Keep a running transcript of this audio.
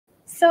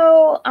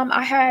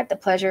I had the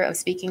pleasure of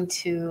speaking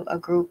to a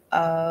group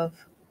of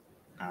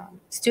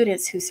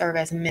students who serve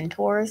as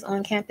mentors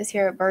on campus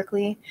here at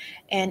Berkeley,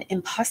 and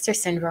imposter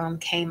syndrome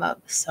came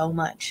up so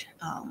much,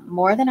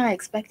 more than I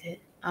expected.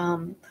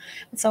 And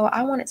so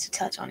I wanted to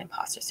touch on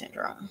imposter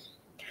syndrome.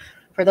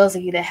 For those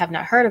of you that have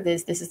not heard of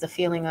this is the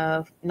feeling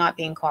of not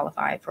being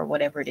qualified for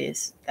whatever it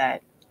is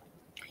that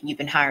you've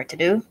been hired to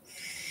do.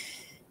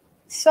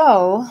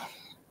 So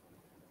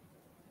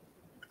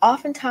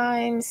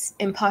oftentimes,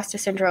 imposter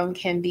syndrome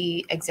can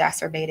be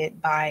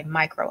exacerbated by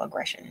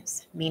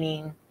microaggressions,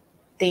 meaning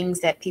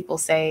things that people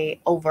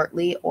say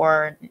overtly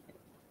or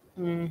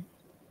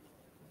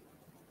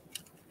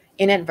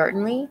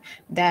inadvertently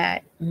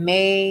that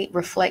may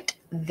reflect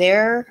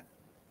their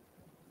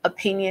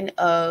opinion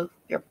of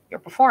your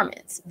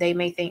performance. They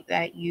may think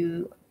that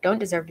you don't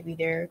deserve to be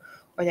there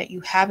or that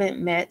you haven't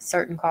met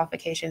certain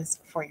qualifications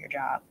for your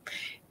job.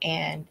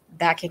 And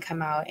that can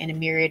come out in a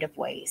myriad of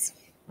ways,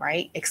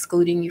 right?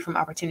 Excluding you from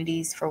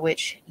opportunities for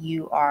which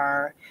you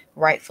are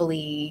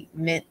rightfully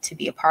meant to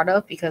be a part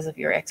of because of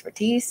your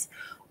expertise,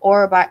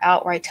 or by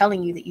outright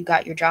telling you that you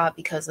got your job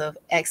because of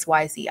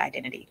XYZ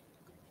identity.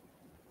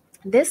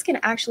 This can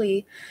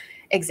actually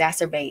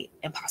exacerbate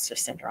imposter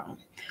syndrome,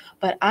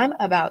 but I'm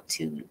about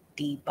to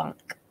debunk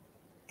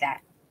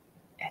that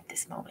at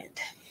this moment.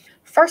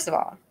 First of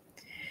all,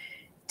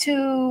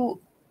 to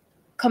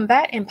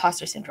combat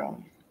imposter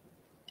syndrome,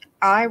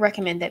 I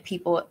recommend that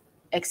people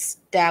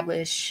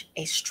establish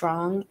a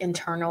strong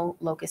internal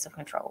locus of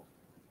control,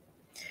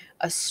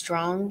 a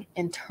strong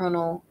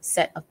internal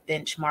set of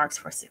benchmarks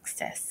for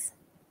success.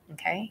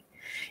 Okay?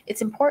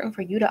 It's important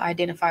for you to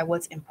identify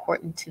what's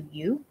important to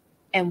you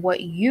and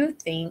what you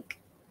think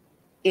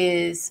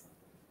is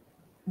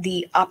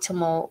the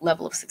optimal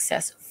level of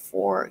success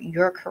for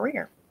your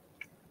career.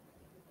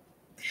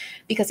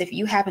 Because if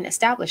you haven't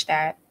established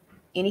that,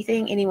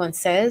 anything anyone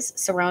says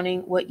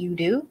surrounding what you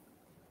do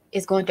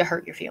is going to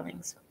hurt your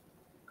feelings.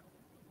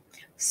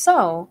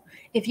 So,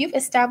 if you've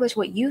established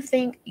what you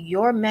think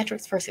your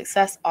metrics for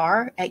success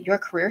are at your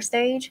career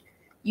stage,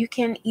 you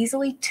can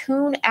easily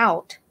tune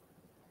out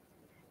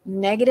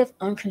negative,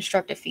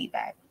 unconstructive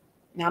feedback.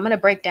 Now, I'm going to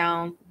break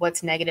down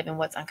what's negative and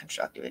what's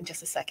unconstructive in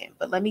just a second,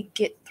 but let me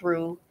get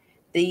through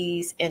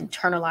these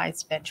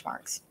internalized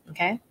benchmarks,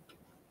 okay?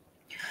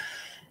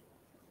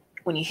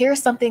 When you hear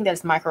something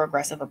that's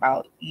microaggressive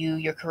about you,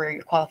 your career,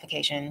 your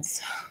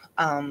qualifications,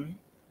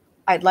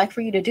 I'd like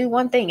for you to do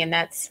one thing, and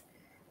that's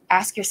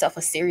ask yourself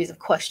a series of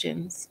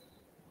questions,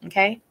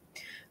 okay?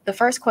 The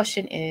first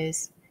question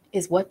is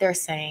what they're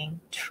saying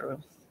true?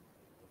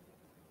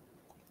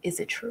 Is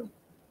it true?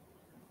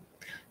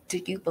 Do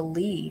you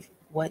believe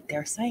what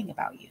they're saying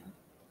about you?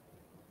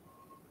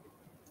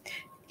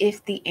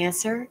 If the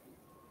answer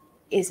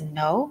is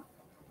no,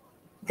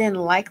 then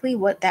likely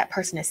what that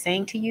person is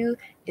saying to you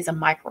is a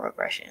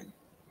microaggression.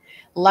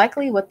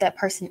 Likely what that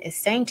person is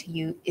saying to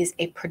you is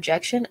a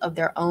projection of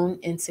their own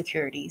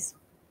insecurities.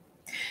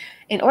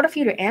 In order for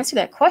you to answer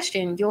that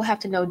question, you'll have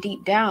to know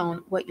deep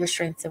down what your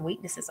strengths and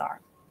weaknesses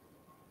are.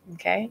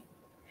 Okay?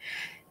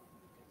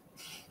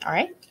 All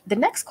right. The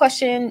next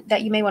question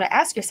that you may want to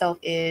ask yourself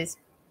is,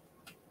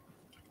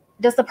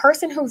 does the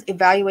person who's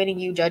evaluating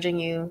you, judging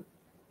you,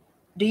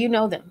 do you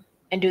know them?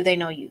 And do they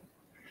know you?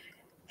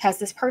 Has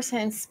this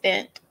person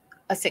spent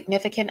a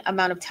significant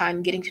amount of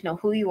time getting to know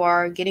who you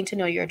are, getting to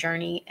know your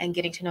journey, and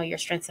getting to know your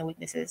strengths and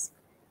weaknesses?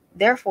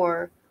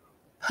 Therefore,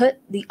 put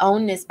the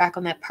onus back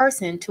on that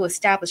person to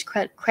establish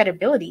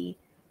credibility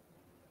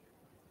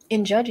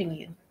in judging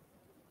you.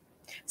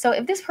 So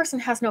if this person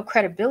has no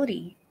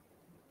credibility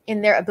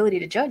in their ability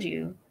to judge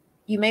you,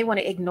 you may want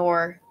to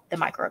ignore the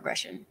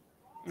microaggression,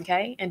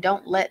 okay? And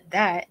don't let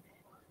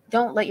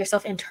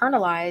yourself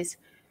internalize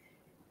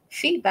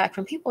feedback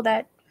from people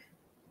that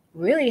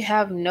really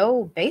have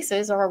no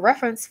basis or a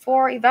reference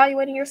for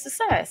evaluating your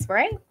success,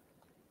 right?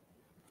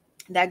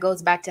 That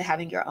goes back to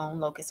having your own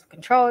locus of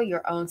control,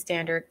 your own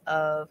standard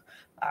of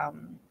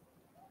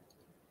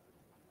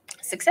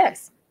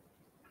success.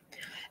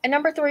 And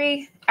number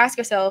 3, ask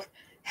yourself,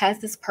 has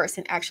this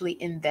person actually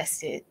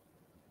invested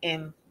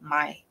in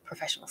my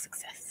professional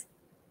success?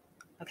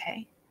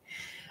 Okay.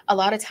 A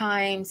lot of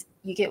times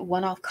you get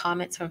one-off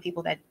comments from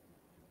people that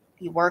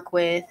you work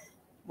with,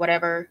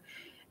 whatever,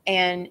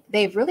 and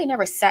they've really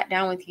never sat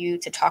down with you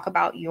to talk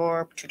about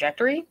your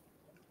trajectory.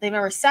 They've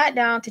never sat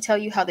down to tell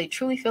you how they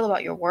truly feel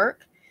about your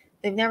work.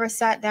 They've never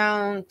sat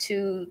down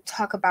to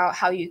talk about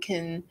how you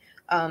can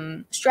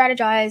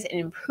strategize and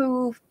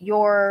improve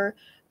your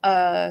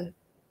career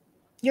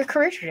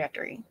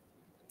trajectory.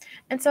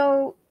 And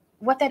so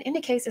what that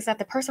indicates is that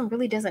the person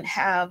really doesn't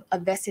have a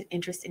vested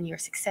interest in your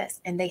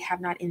success, and they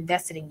have not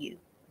invested in you.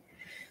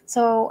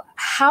 So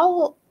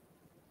how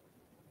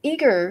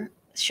eager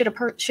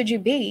should you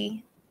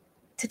be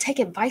to take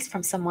advice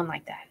from someone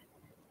like that?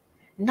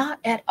 Not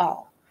at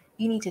all.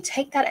 You need to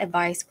take that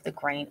advice with a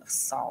grain of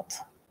salt.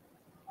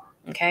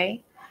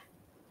 Okay?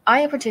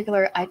 I, in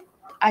particular,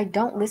 I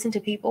don't listen to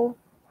people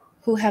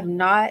who have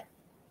not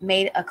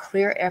made a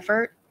clear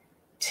effort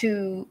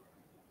to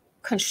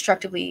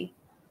constructively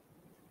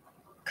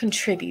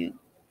contribute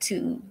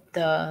to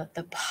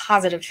the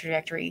positive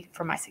trajectory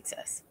for my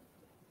success.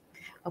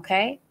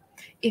 Okay?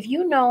 If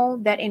you know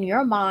that in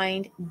your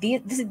mind,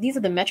 these are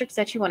the metrics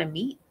that you want to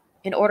meet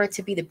in order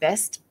to be the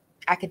best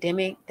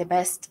academic, the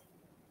best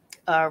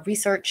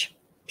research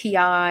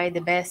PI,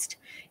 the best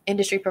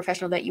industry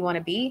professional that you want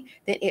to be,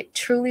 then it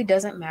truly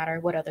doesn't matter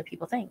what other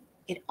people think.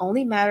 It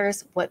only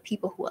matters what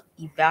people who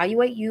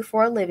evaluate you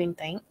for a living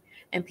think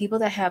and people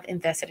that have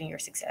invested in your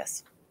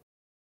success.